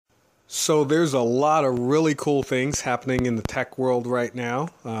So there's a lot of really cool things happening in the tech world right now.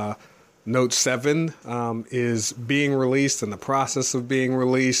 Note 7 is being released, in the process of being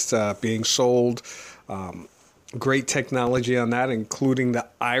released, being sold. Great technology on that, including the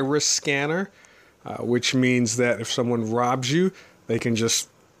iris scanner, which means that if someone robs you, they can just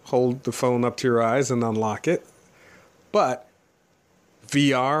hold the phone up to your eyes and unlock it. But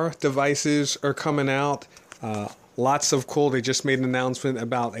VR devices are coming out. Lots of cool. They just made an announcement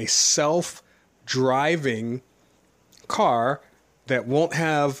about a self-driving car that won't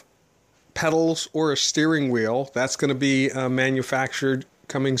have pedals or a steering wheel. That's going to be manufactured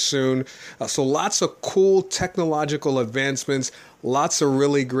coming soon. So lots of cool technological advancements, lots of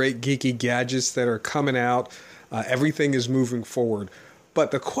really great geeky gadgets that are coming out. Everything is moving forward.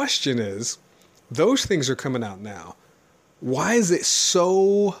 But the question is, those things are coming out now. Why is it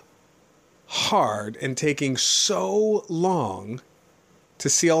so hard and taking so long to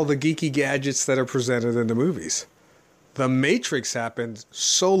see all the geeky gadgets that are presented in the movies? The Matrix happened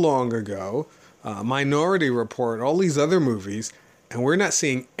so long ago, Minority Report, all these other movies, and we're not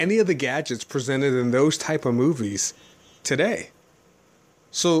seeing any of the gadgets presented in those type of movies today.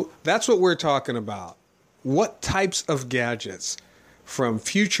 So that's what we're talking about. What types of gadgets from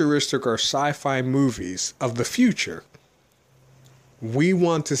futuristic or sci-fi movies of the future we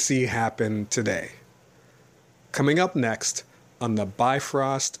want to see happen today? Coming up next on the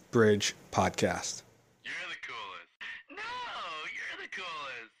Bifrost Bridge podcast. You're the coolest. No, you're the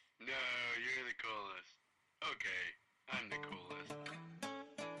coolest. No, you're the coolest. Okay, I'm the coolest.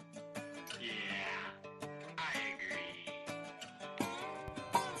 Yeah, I agree.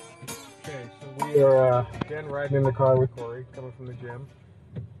 Okay, so we are again riding in the car with Corey, coming from the gym.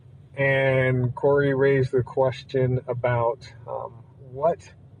 And Corey raised the question about what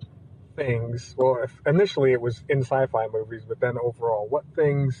things, well, initially it was in sci-fi movies, but then overall, what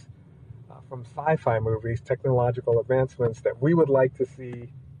things from sci-fi movies, technological advancements that we would like to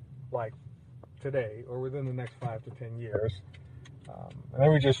see like today or within the next 5 to 10 years. And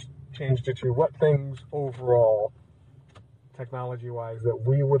then we just changed it to what things overall, technology-wise, that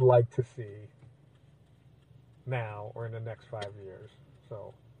we would like to see now or in the next 5 years.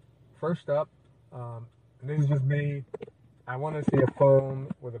 So first up, and this is just me, I want to see a phone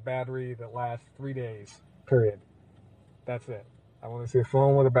with a battery that lasts 3 days, period. That's it. I want to see a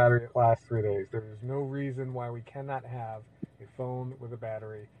phone with a battery that lasts 3 days. There is no reason why we cannot have a phone with a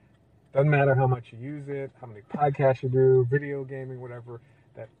battery. Doesn't matter how much you use it, how many podcasts you do, video gaming, whatever,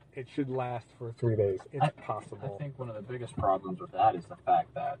 that it should last for 3 days. It's possible. I think one of the biggest problems with that is the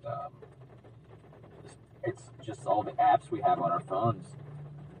fact that it's just all the apps we have on our phones.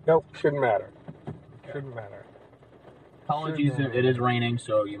 Nope, shouldn't matter. Shouldn't matter. Apologies, it is raining,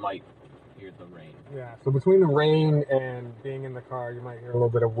 so you might hear the rain. Yeah, so between the rain and being in the car, you might hear a little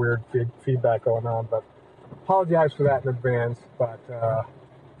bit of weird feedback going on, but apologize for that in advance. But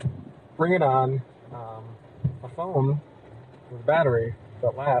bring it on. A phone with a battery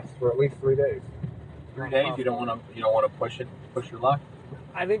that lasts for at least 3 days. 3 days? You don't want to push your luck?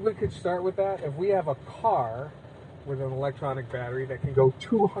 I think we could start with that. If we have a car with an electronic battery that can go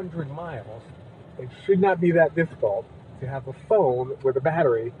 200 miles, it should not be that difficult to have a phone with a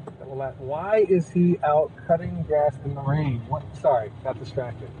battery that will last. Why is he out cutting grass in the rain? What? Sorry, got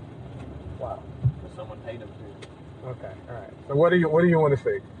distracted. Wow. Someone paid him to. Okay, all right. So what do you want to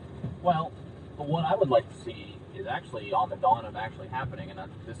see? Well, what I would like to see is actually on the dawn of actually happening, and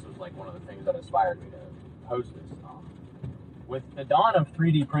this was like one of the things that inspired me to post this. With the dawn of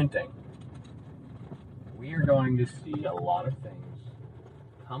 3D printing, we are going to see a lot of things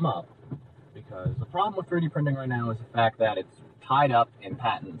come up. Because the problem with 3D printing right now is the fact that it's tied up in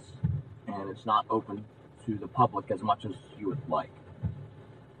patents and it's not open to the public as much as you would like.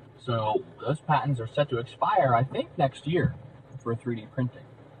 So those patents are set to expire, I think, next year for 3D printing,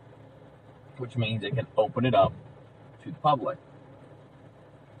 which means it can open it up to the public.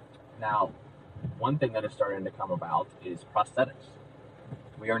 Now, one thing that is starting to come about is prosthetics.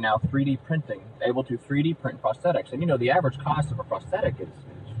 We are now able to 3D print prosthetics. And the average cost of a prosthetic is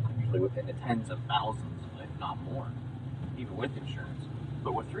within the tens of thousands, if not more, even with insurance.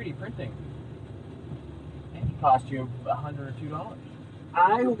 But with 3D printing, it can cost you $100 or $2.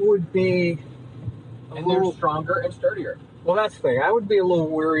 I would be they're stronger and sturdier. Well, that's the thing. I would be a little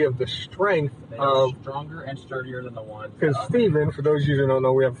weary of the strength of stronger and sturdier than the ones. Because Steven, for those of you who don't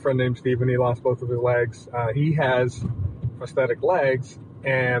know, we have a friend named Steven. He lost both of his legs. He has prosthetic legs,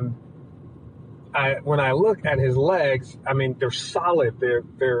 and when I look at his legs, I mean, they're solid.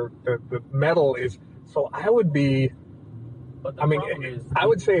 The metal is, so I would be, I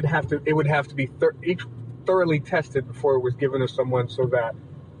would say it would have to be each thoroughly tested before it was given to someone so that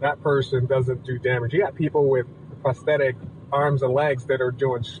that person doesn't do damage. You got people with prosthetic arms and legs that are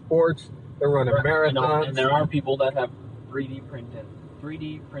doing sports. They're running marathons. And there are people that have 3D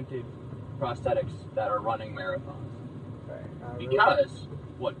printed prosthetics that are running marathons. Because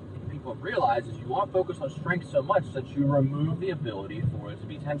what people realize is you want to focus on strength so much that you remove the ability for it to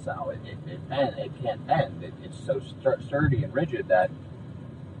be tensile. It can't bend. It's so sturdy and rigid that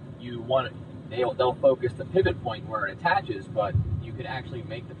you want it. They'll focus the pivot point where it attaches, but you could actually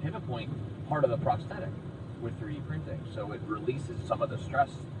make the pivot point part of the prosthetic with 3D printing, so it releases some of the stress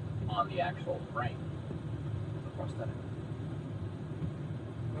on the actual frame of the prosthetic.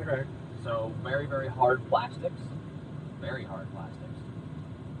 Okay. So very, very hard plastics. Very hard plastics.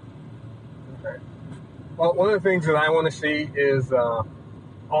 Okay. Well, one of the things that I want to see is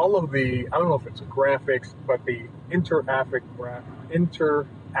all of the, I don't know if it's graphics, but the interactive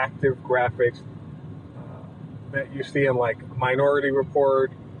graphics that you see in like Minority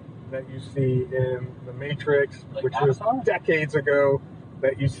Report, that you see in The Matrix, Like which Avatar? was decades ago,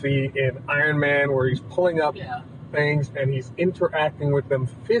 that you see in Iron Man, where he's pulling up things and he's interacting with them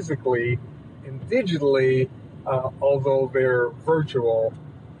physically and digitally, although they're virtual,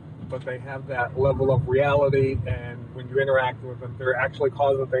 but they have that level of reality, and when you interact with them, they're actually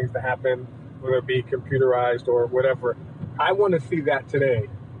causing things to happen, whether it be computerized or whatever. I want to see that today.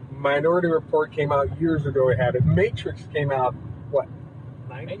 Minority Report came out years ago. It had it. Matrix came out, what,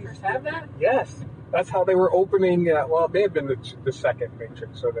 90s? Matrix have that? Yes. That's how they were opening, well, it may have been the second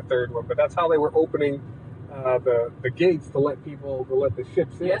Matrix or the third one, but that's how they were opening the gates to let the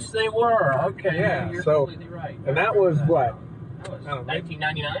ships in. Yes, they were. Okay, Yeah, you're so- completely right. And that was what? That was I don't know.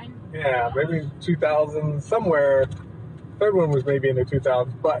 1999? Yeah, maybe 2000, somewhere. Third one was maybe in the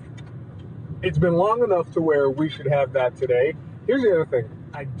 2000s, but it's been long enough to where we should have that today. Here's the other thing.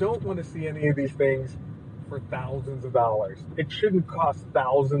 I don't want to see any of these things for thousands of dollars. It shouldn't cost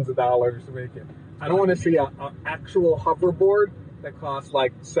thousands of dollars to make it. I don't want to see an actual hoverboard that costs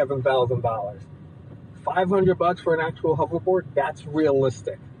like $7,000. $500 for an actual hoverboard, that's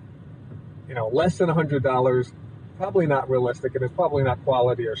realistic. You know, less than $100, probably not realistic, and it's probably not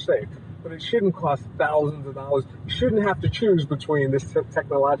quality or safe. But it shouldn't cost thousands of dollars. You shouldn't have to choose between this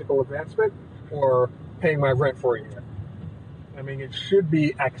technological advancement or paying my rent for a year. I mean, it should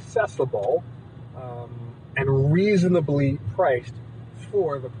be accessible and reasonably priced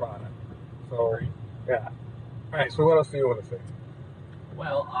for the product. So, yeah. All right, so what else do you want to say?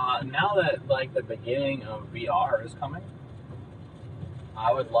 Well, now that like the beginning of VR is coming,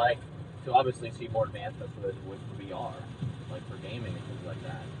 I would like to obviously see more advancements with VR, like for gaming and things like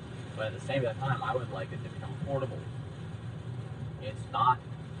that. But at the same time, I would like it to become affordable. It's not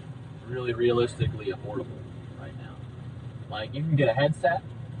really realistically affordable right now. Like you can get a headset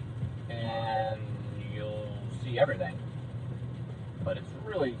and you'll see everything, but it's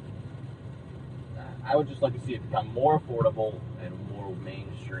really, I would just like to see it become more affordable and more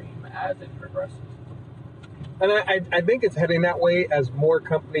mainstream as it progresses. And I think it's heading that way as more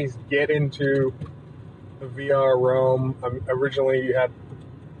companies get into the VR realm. Originally, you had,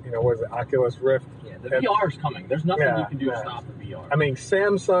 what is it, Oculus Rift? Yeah, the VR is coming. There's nothing you can do to stop the VR. I mean,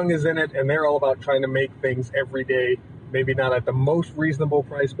 Samsung is in it, and they're all about trying to make things every day, maybe not at the most reasonable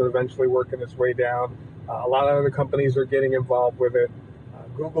price, but eventually working its way down. A lot of other companies are getting involved with it.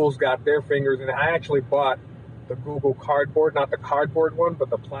 Google's got their fingers in it. I actually bought the Google Cardboard, not the cardboard one, but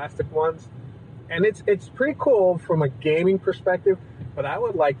the plastic ones. And it's pretty cool from a gaming perspective, but I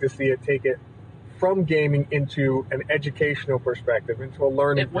would like to see it take it from gaming into an educational perspective, into a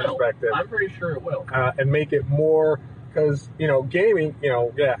learning perspective. I'm pretty sure it will. And make it more, because, gaming,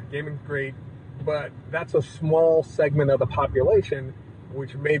 gaming's great, but that's a small segment of the population,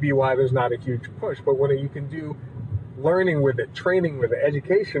 which may be why there's not a huge push. But when you can do learning with it, training with it,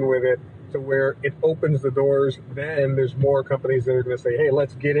 education with it, to where it opens the doors, then there's more companies that are going to say, hey,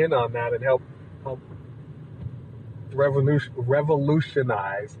 let's get in on that and help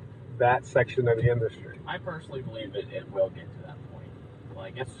revolutionize that section of the industry. I personally believe that it will get to that point.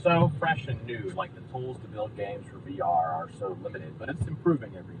 Like, it's so fresh and new. Like, the tools to build games for VR are so limited, but it's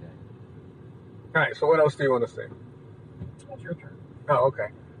improving every day. All right, so what else do you want to see? What's your turn? Oh, okay.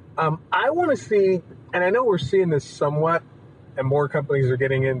 I want to see, and I know we're seeing this somewhat, and more companies are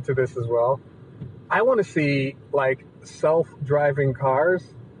getting into this as well. I want to see, like, self-driving cars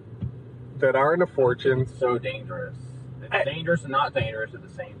that aren't a fortune. It's so dangerous. It's dangerous and not dangerous at the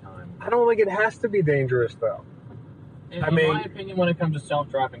same time. I don't think it has to be dangerous, though. In my opinion, when it comes to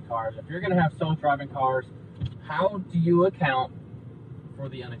self-driving cars, if you're going to have self-driving cars, how do you account for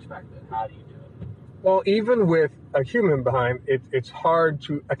the unexpected? How do you do it? Well, even with a human behind, it's hard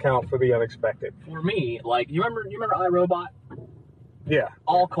to account for the unexpected. For me, like, you remember iRobot? Yeah.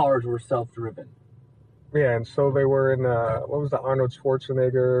 All cars were self-driven. Yeah, and so they were in what was the Arnold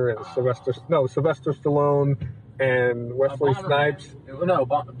Schwarzenegger and Sylvester Stallone and Wesley Snipes.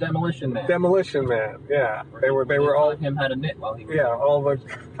 Demolition Man. Demolition Man. Yeah, they were all him how to knit while he was. Yeah, all the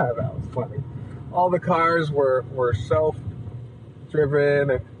that was funny. All the cars were self-driven,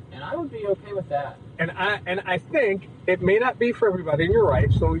 and I would be okay with that. And I think it may not be for everybody. And you're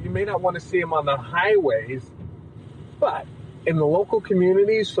right. So you may not want to see them on the highways, but in the local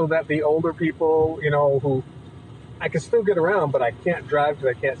communities, so that the older people, who I can still get around, but I can't drive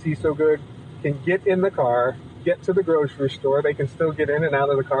because I can't see so good, can get in the car, get to the grocery store. They can still get in and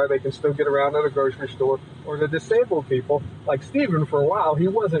out of the car. They can still get around to the grocery store. Or the disabled people, like Steven, for a while, he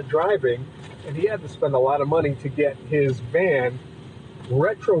wasn't driving, and he had to spend a lot of money to get his van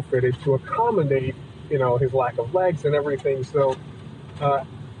retrofitted to accommodate, his lack of legs and everything. So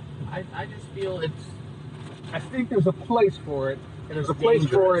I just feel I think there's a place for it, and there's a place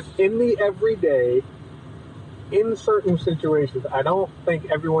for it in the everyday, in certain situations. I don't think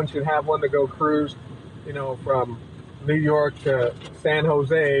everyone should have one to go cruise, from New York to San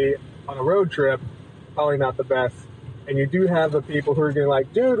Jose on a road trip. Probably not the best. And you do have the people who are getting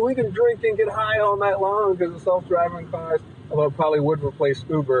like, dude, we can drink and get high all night long because of self-driving cars. Although it probably would replace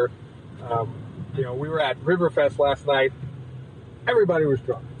Uber. We were at Riverfest last night. Everybody was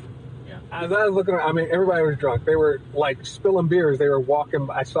drunk. As I was looking, everybody was drunk. They were like spilling beers. They were walking.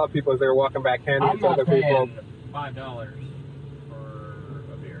 I saw people as they were walking back, handing it to other people. $5 for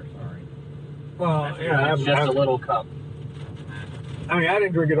a beer. Sorry. Well, yeah, it's just a little cup. I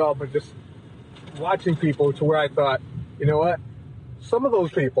didn't drink it all, but just watching people to where I thought, you know what? Some of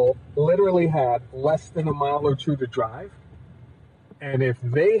those people literally had less than a mile or two to drive, and if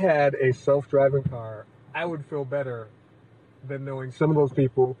they had a self-driving car, I would feel better than knowing some of those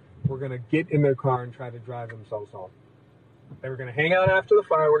people were going to get in their car and try to drive themselves home. They were going to hang out after the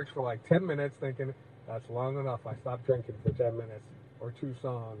fireworks for like 10 minutes thinking, that's long enough. I stopped drinking for 10 minutes or 2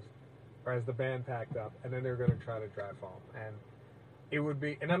 songs, or as the band packed up, and then they were going to try to drive home. And it would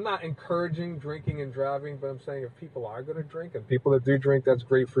be, and I'm not encouraging drinking and driving, but I'm saying if people are going to drink, and people that do drink, that's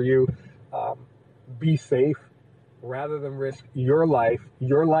great for you. Be safe rather than risk your life,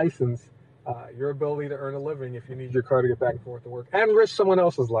 your license, your ability to earn a living if you need your car to get back and forth to work, and risk someone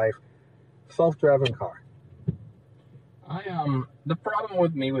else's life. Self-driving car. The problem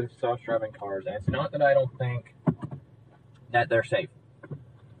with me with self-driving cars, and it's not that I don't think that they're safe.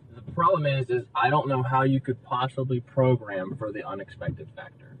 The problem is I don't know how you could possibly program for the unexpected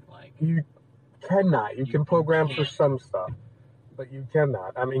factor. Like, you cannot. You can program for some stuff, but you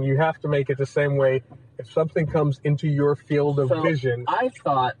cannot. You have to make it the same way. If something comes into your field of vision, I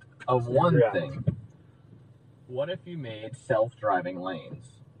thought of one thing. What if you made self-driving lanes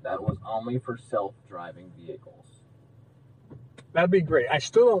that was only for self-driving vehicles? That'd be great. I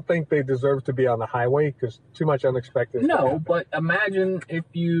still don't think they deserve to be on the highway because too much unexpected. No, but imagine if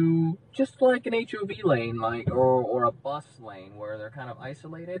you just like an HOV lane, or a bus lane where they're kind of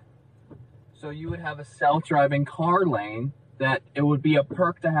isolated. So you would have a self-driving car lane that it would be a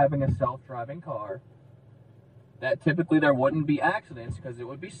perk to having a self-driving car. That typically there wouldn't be accidents because it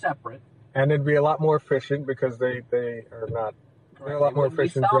would be separate. And it'd be a lot more efficient because they are not. They're a lot more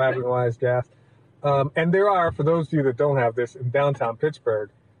efficient driving-wise, gas. And there are, for those of you that don't have this, in downtown Pittsburgh,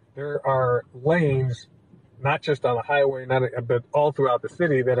 there are lanes, not just on the highway, but all throughout the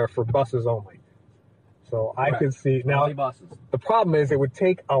city that are for buses only. So I could see now. Only buses. The problem is it would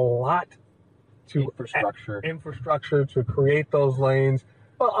take a lot to infrastructure to create those lanes.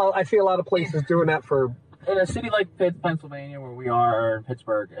 Well, I see a lot of places doing that for. In a city like Pennsylvania, where we are, in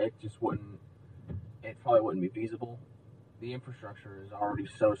Pittsburgh, it probably wouldn't be feasible. The infrastructure is already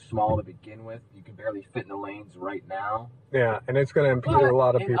so small to begin with. You can barely fit in the lanes right now. Yeah, and it's going to impede a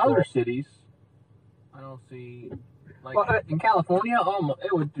lot of people. In other cities, I don't see, in California,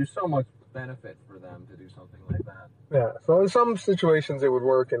 it would do so much benefit for them to do something like that. Yeah, so in some situations it would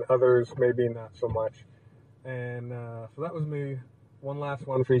work, in others maybe not so much. And so that was me. One last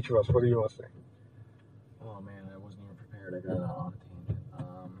one for each of us. What do you want to say? Oh man, I wasn't even prepared. I got on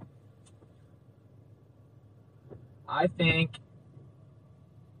a tangent.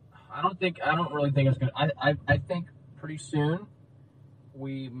 I don't really think it's gonna. I think pretty soon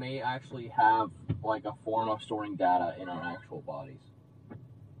we may actually have like a form of storing data in our actual bodies.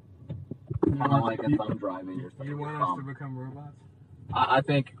 Kind of like if I'm driving or something. You want us to become robots? I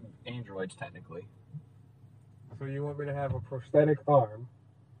think androids technically. So you want me to have a prosthetic arm,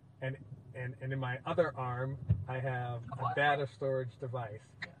 and in my other arm I have a data storage device.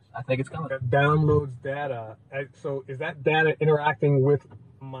 Yes, I think it's coming. That downloads data. So is that data interacting with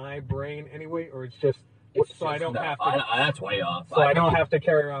my brain anyway, or it's just So I don't have to. That's way off. So I don't have to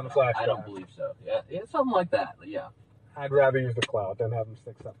carry around a flash drive. I don't believe so. Yeah, something like that. Yeah. I'd rather use the cloud than have them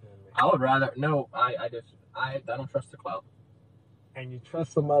stick something in me. I would rather. No, I don't trust the cloud. And you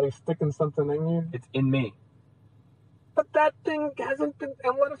trust somebody sticking something in you? It's in me. But that thing hasn't been.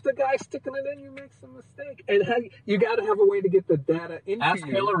 And what if the guy sticking it in you makes a mistake? And you got to have a way to get the data into Ask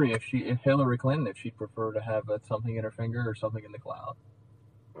you. Hillary if Hillary Clinton if she'd prefer to have something in her finger or something in the cloud.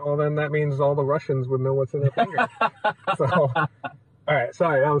 Well, then that means all the Russians would know what's in their finger. So, all right.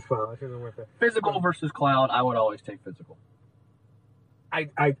 Sorry, that was fun. I shouldn't have went there. Physical versus cloud. I would always take physical. I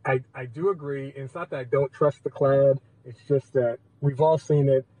do agree. It's not that I don't trust the cloud. It's just that we've all seen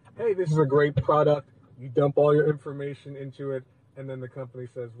it. Hey, this is a great product. You dump all your information into it, and then the company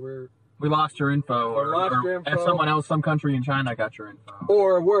says, we lost your info. And someone else, some country in China got your info.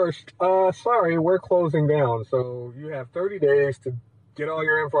 Or worse, sorry, we're closing down. So you have 30 days to get all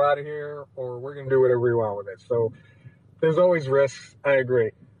your info out of here, or we're going to do whatever we want with it. So there's always risks. I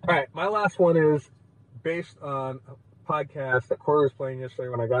agree. All right, my last one is based on a podcast that Corey was playing yesterday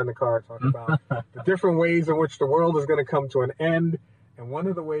when I got in the car, talking about the different ways in which the world is going to come to an end. And one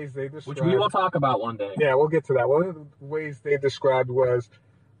of the ways they described... Which we will talk about one day. Yeah, we'll get to that. One of the ways they described was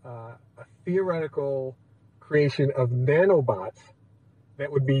a theoretical creation of nanobots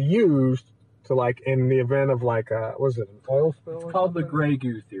that would be used to, like, in the event of, like, was it an oil spill? It's called the gray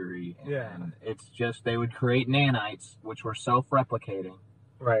goo theory. Yeah. And it's just they would create nanites, which were self-replicating.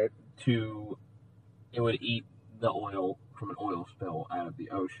 Right. It would eat the oil from an oil spill out of the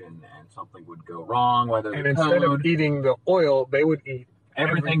ocean, and something would go wrong, and instead of eating the oil, they would eat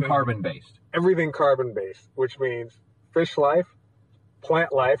everything carbon-based. Everything carbon-based, which means fish life,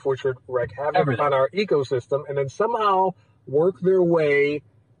 plant life, which would wreak havoc on our ecosystem, and then somehow work their way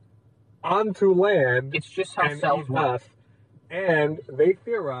onto land. It's just how cells work. And they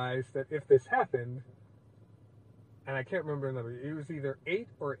theorized that if this happened, and I can't remember the number, it was either 8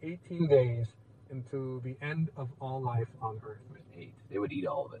 or 18 days into the end of all life on Earth. 8. They would eat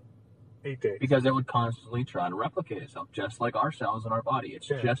all of it. 8 days. Because it would constantly try to replicate itself, just like our cells in our body. It's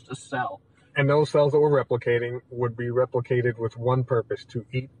just a cell. And those cells that were replicating would be replicated with one purpose, to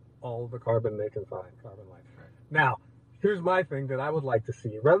eat all the carbon they can find, carbon life. Right. Now, here's my thing that I would like to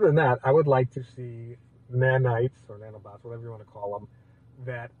see. Rather than that, I would like to see nanites, or nanobots, whatever you want to call them,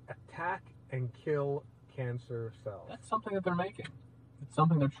 that attack and kill cancer cells. That's something that they're making. It's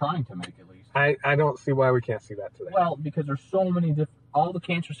something they're trying to make, at least. I don't see why we can't see that today. Well, because there's so many different... All the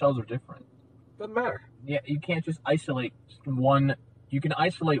cancer cells are different. Doesn't matter. Yeah, you can't just isolate one... You can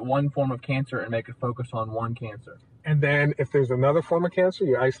isolate one form of cancer and make it focus on one cancer. And then if there's another form of cancer,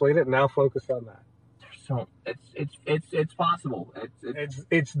 you isolate it and now focus on that. So it's possible.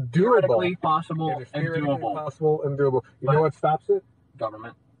 It's doable. Theoretically possible it is theoretically and doable. Possible and doable. You know what stops it?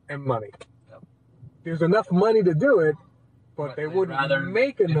 Government. And money. Yep. There's enough money to do it, but they wouldn't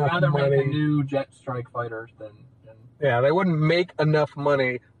make enough money. They'd rather make the new jet strike fighters than... Yeah, they wouldn't make enough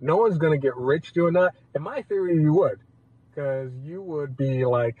money. No one's going to get rich doing that. In my theory, you would. Because you would be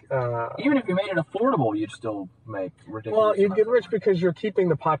like... Even if you made it affordable, you'd still make ridiculous... Well, you'd get rich because you're keeping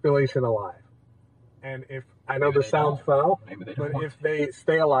the population alive. And if... I know this sounds foul, but if they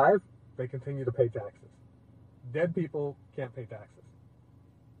stay alive, they continue to pay taxes. Dead people can't pay taxes.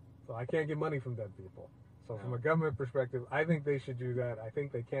 So I can't get money from dead people. So from a government perspective, I think they should do that. I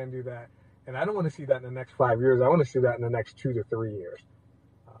think they can do that. And I don't want to see that in the next 5 years. I want to see that in the next 2 to 3 years.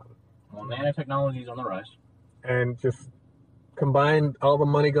 Well, nanotechnology is on the rise. And just combine all the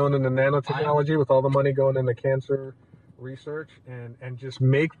money going into nanotechnology with all the money going into cancer research, and just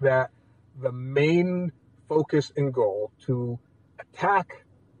make that the main focus and goal, to attack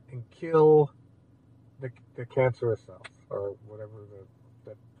and kill the cancerous cells, or whatever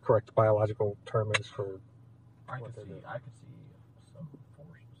the correct biological term is for I could see some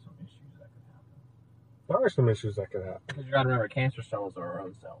issues that could happen. There are some issues that could happen. Because you got to remember, cancer cells are our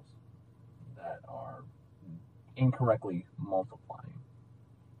own cells that are incorrectly multiplying.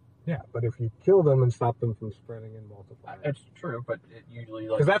 Yeah, but if you kill them and stop them from spreading and multiplying, it's true. But it usually,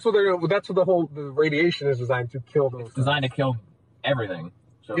 because that's what the radiation is designed to kill those. It's designed to kill everything,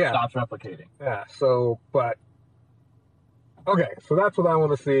 so it stops replicating. Yeah. So, but okay, so that's what I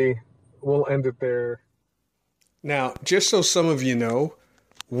want to see. We'll end it there. Now, just so some of you know,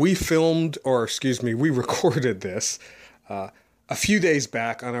 we recorded this a few days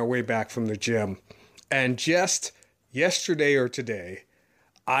back on our way back from the gym, and just yesterday or today,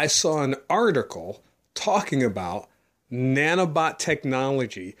 I saw an article talking about nanobot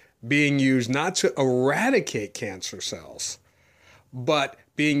technology being used not to eradicate cancer cells, but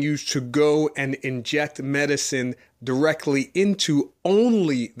being used to go and inject medicine directly into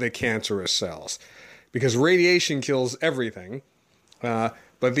only the cancerous cells. because radiation kills everything.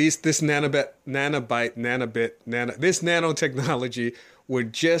 But this nanotechnology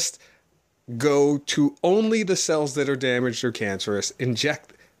would just go to only the cells that are damaged or cancerous,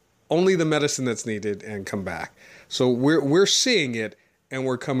 inject only the medicine that's needed, and come back. So we're seeing it, and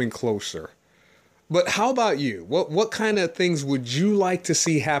we're coming closer. But how about you? What kind of things would you like to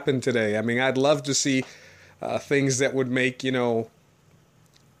see happen today? I mean, I'd love to see things that would make,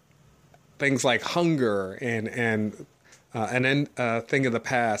 things like hunger and an thing of the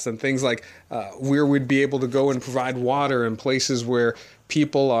past, and things like where we'd be able to go and provide water in places where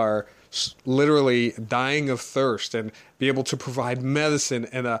people are literally dying of thirst, and be able to provide medicine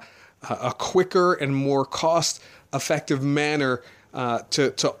in a quicker and more cost-effective manner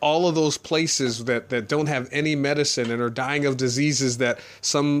to all of those places that don't have any medicine and are dying of diseases that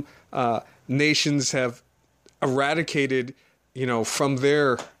some nations have eradicated, from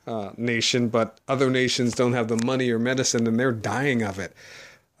their nation, but other nations don't have the money or medicine and they're dying of it.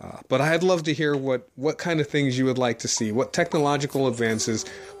 But I'd love to hear what kind of things you would like to see. What technological advances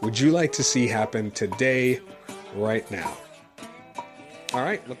would you like to see happen today, right now? All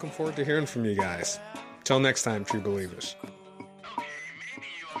right, looking forward to hearing from you guys. Till next time, true believers.